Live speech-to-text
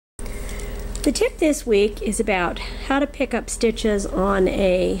The tip this week is about how to pick up stitches on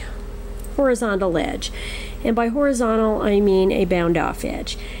a horizontal edge. And by horizontal, I mean a bound-off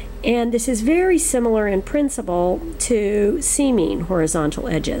edge. And this is very similar in principle to seaming horizontal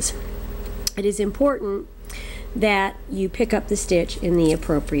edges. It is important that you pick up the stitch in the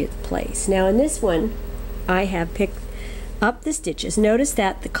appropriate place. Now in this one, I have picked up the stitches. Notice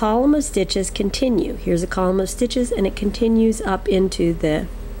that the column of stitches continue. Here's a column of stitches and it continues up into the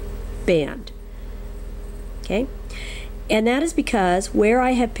band. Okay? And that is because where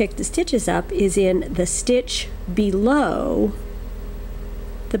I have picked the stitches up is in the stitch below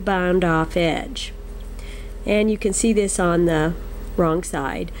the bound off edge. And you can see this on the wrong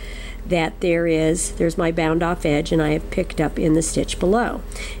side, that there's my bound off edge and I have picked up in the stitch below.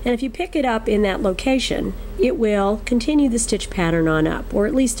 And if you pick it up in that location, it will continue the stitch pattern on up, or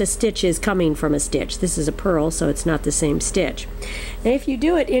at least a stitch is coming from a stitch. This is a purl, so it's not the same stitch. Now if you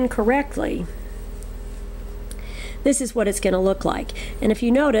do it incorrectly, this is what it's going to look like. And if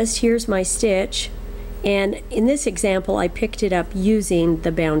you notice, here's my stitch, and in this example I picked it up using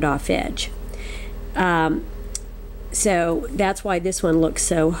the bound off edge. So that's why this one looks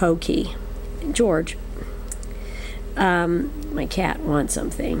so hokey. George, my cat wants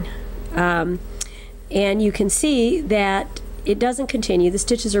something. And you can see that it doesn't continue. The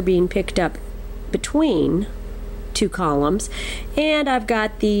stitches are being picked up between two columns, and I've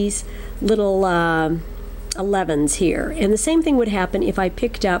got these little 11s here. And the same thing would happen if I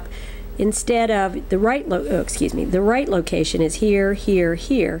picked up, instead of the right the right location is here, here,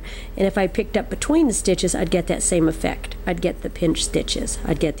 here, and if I picked up between the stitches, I'd get that same effect. I'd get the pinch stitches.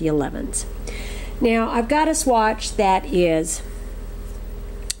 I'd get the 11s. Now I've got a swatch that is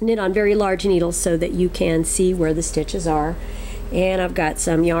knit on very large needles so that you can see where the stitches are, and I've got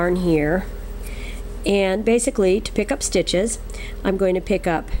some yarn here. And basically, to pick up stitches, I'm going to pick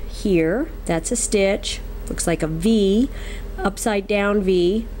up here. That's a stitch, looks like a V. Upside down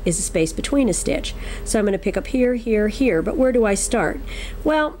V is a space between a stitch. So I'm going to pick up here, here, here. But where do I start?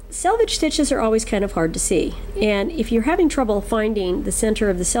 Well, selvage stitches are always kind of hard to see. And if you're having trouble finding the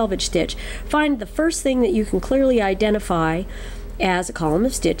center of the selvage stitch, find the first thing that you can clearly identify as a column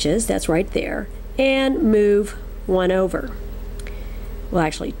of stitches. That's right there. And move one over. Well,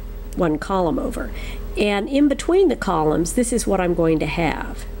 actually, one column over. And in between the columns, this is what I'm going to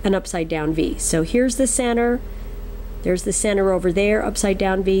have, an upside down V. So here's the center. There's the center over there, upside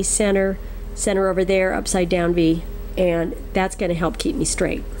down V, center, center over there, upside down V, and that's going to help keep me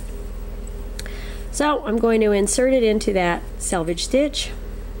straight. So I'm going to insert it into that selvage stitch,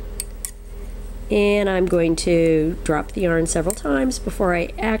 and I'm going to drop the yarn several times before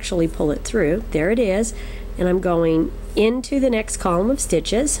I actually pull it through. There it is, and I'm going into the next column of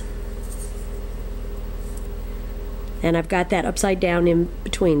stitches, and I've got that upside down in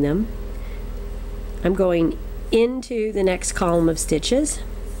between them. I'm going into the next column of stitches,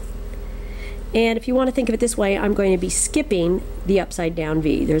 and if you want to think of it this way, I'm going to be skipping the upside down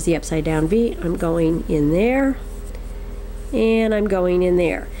V. There's the upside down V. I'm going in there, and I'm going in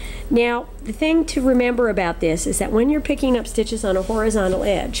there. Now the thing to remember about this is that when you're picking up stitches on a horizontal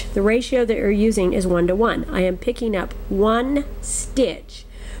edge, the ratio that you're using is 1 to 1. I am picking up one stitch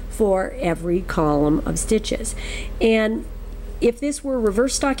for every column of stitches. And if this were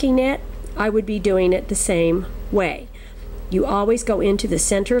reverse stockinette, I would be doing it the same way. You always go into the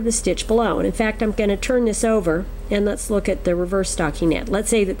center of the stitch below. And in fact, I'm going to turn this over and let's look at the reverse stockinette. Let's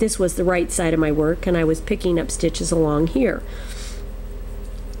say that this was the right side of my work and I was picking up stitches along here.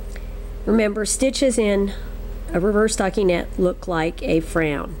 Remember, stitches in a reverse stockinette look like a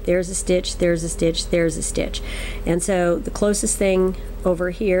frown. There's a stitch, there's a stitch, there's a stitch. And so the closest thing over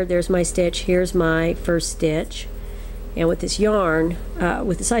here, there's my stitch, here's my first stitch. And with this yarn,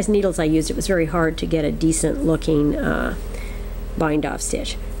 with the size needles I used, it was very hard to get a decent looking bind off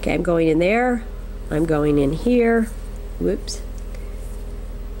stitch. Okay, I'm going in there, I'm going in here, whoops,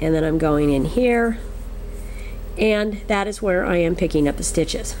 and then I'm going in here, and that is where I am picking up the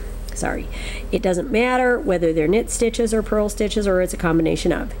stitches. Sorry, it doesn't matter whether they're knit stitches or purl stitches or it's a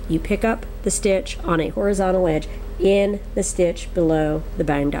combination of. You pick up the stitch on a horizontal edge in the stitch below the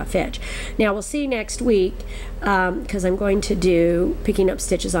bind off edge. Now we'll see next week, because I'm going to do picking up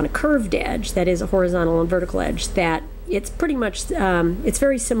stitches on a curved edge, that is a horizontal and vertical edge, that it's pretty much, it's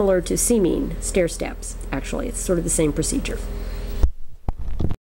very similar to seaming stair steps. Actually, it's sort of the same procedure.